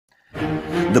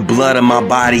The blood of my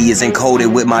body is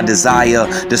encoded with my desire.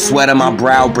 The sweat of my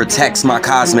brow protects my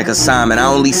cosmic assignment. I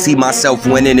only see myself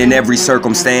winning in every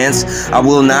circumstance. I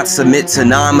will not submit to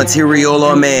non-material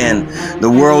or man. The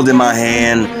world in my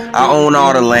hand, I own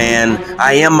all the land.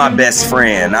 I am my best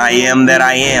friend. I am that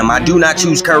I am. I do not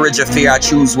choose courage or fear. I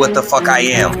choose what the fuck I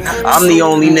am. I'm the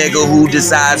only nigga who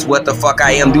decides what the fuck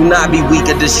I am. Do not be weak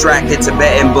or distracted.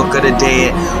 Tibetan Book of the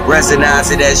Dead.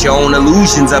 Recognize it as your own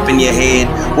illusions up in your head.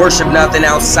 Worship nothing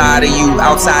outside of you.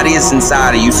 Outside is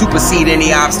inside of you. Supersede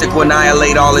any obstacle.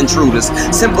 Annihilate all intruders.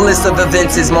 Simplest of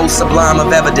events is most sublime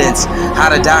of evidence. How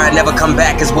to die and never come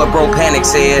back is what Bro Panic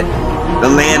said. The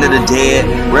land of the dead,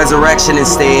 resurrection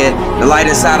instead. The light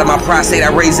inside of my prostate, I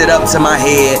raise it up to my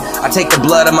head. I take the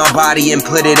blood of my body and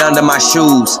put it under my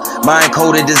shoes. My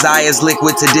encoded desires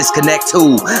liquid to disconnect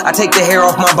to. I take the hair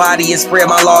off my body and spread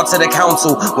my law to the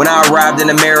council. When I arrived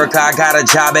in America, I got a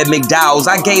job at McDowell's.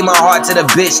 I gave my heart to the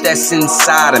bitch that's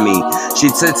inside of me. She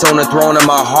sits on the throne of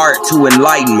my heart to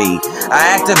enlighten me.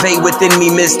 I activate within me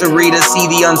mystery to see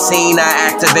the unseen. I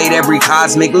activate every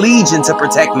cosmic legion to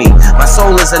protect me. My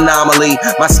soul is anomaly.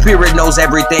 My spirit knows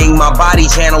everything. My body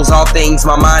channels all things.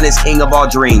 My mind is king of all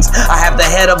dreams. I have the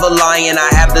head of a lion. I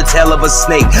have the tail of a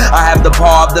snake. I have the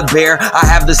paw of the bear. I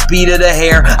have the speed of the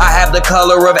hare. I have the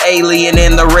color of alien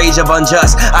and the rage of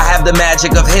unjust. I have the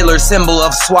magic of Hitler, symbol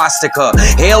of swastika.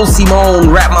 Hail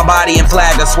Simone, wrap my body in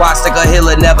flag of swastika.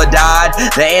 Hitler never died.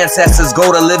 The ancestors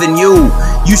go to live in you.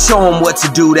 You show them what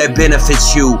to do that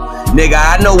benefits you. Nigga,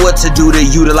 I know what to do to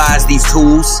utilize these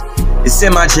tools. It's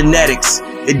in my genetics.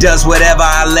 It does whatever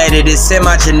I let it. It's in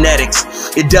my genetics.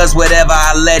 It does whatever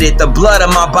I let it. The blood of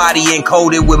my body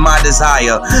encoded with my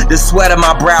desire. The sweat of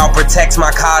my brow protects my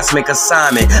cosmic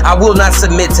assignment. I will not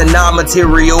submit to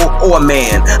non-material or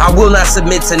man. I will not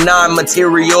submit to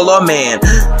non-material or man.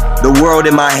 The world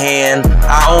in my hand.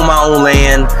 I own my own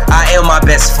land. I am my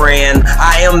best friend.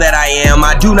 I am that I am.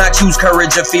 I do not choose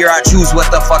courage or fear. I choose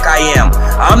what the fuck I am.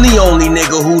 I'm the only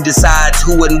nigga who decides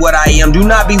who and what I am. Do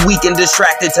not be weak and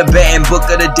distracted. Tibetan Book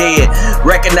of the Dead.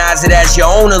 Recognize it as your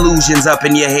own illusions up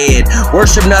in your head.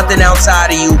 Worship nothing outside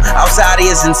of you. Outside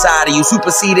is inside of you.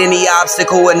 Supersede any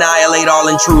obstacle. Annihilate all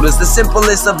intruders. The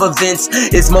simplest of events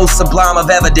is most sublime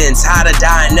of evidence. How to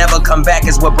die and never come back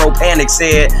is what Bro Panic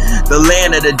said. The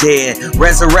land of the dead.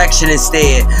 Resurrection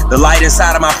instead. The light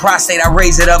inside of my prostate, I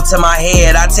raise it up to my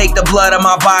head. I take the blood of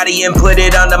my body and put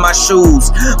it under my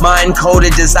shoes. My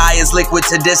encoded desires liquid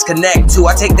to disconnect to.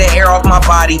 I take the hair off my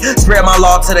body, spread my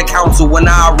law to the council. When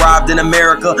I arrived in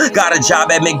America, got a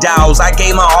job at McDowell's. I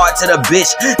gave my heart to the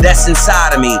bitch that's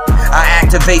inside of me. I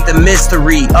activate the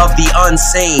mystery of the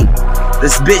unseen.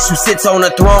 This bitch who sits on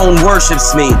the throne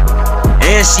worships me,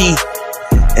 and she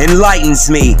enlightens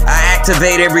me. I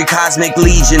activate every cosmic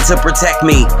legion to protect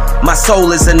me. My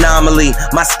soul is anomaly.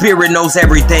 My spirit knows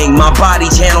everything. My body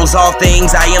channels all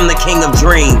things. I am the king of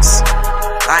dreams.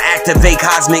 I activate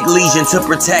cosmic legion to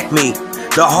protect me.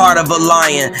 The heart of a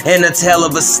lion, and the tail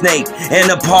of a snake, and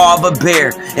the paw of a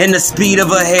bear, and the speed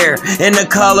of a hare, and the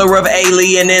color of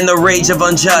alien, and the rage of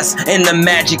unjust, and the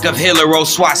magic of Hitler or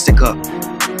swastika.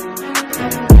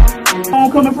 I'm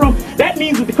coming from. That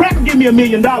means if the cracker give me $1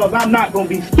 million, I'm not going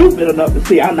to be stupid enough to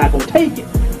say I'm not going to take it.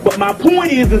 But my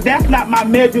point is that's not my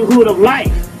measurement of life.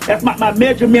 That's not my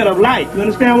measurement of life. You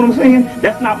understand what I'm saying?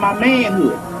 That's not my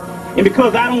manhood. And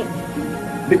because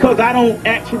I don't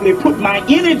actually put my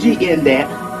energy in that,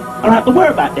 I don't have to worry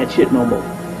about that shit no more.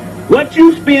 What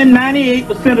you spend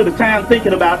 98% of the time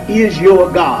thinking about is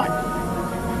your God.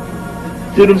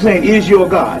 See what I'm saying? Is your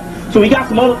God. So we got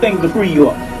some other things to free you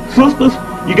up. Sisters,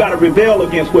 you got to rebel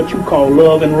against what you call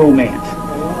love and romance.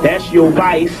 That's your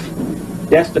vice.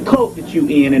 That's the cult that you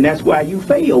in, and that's why you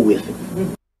fail with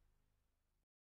it.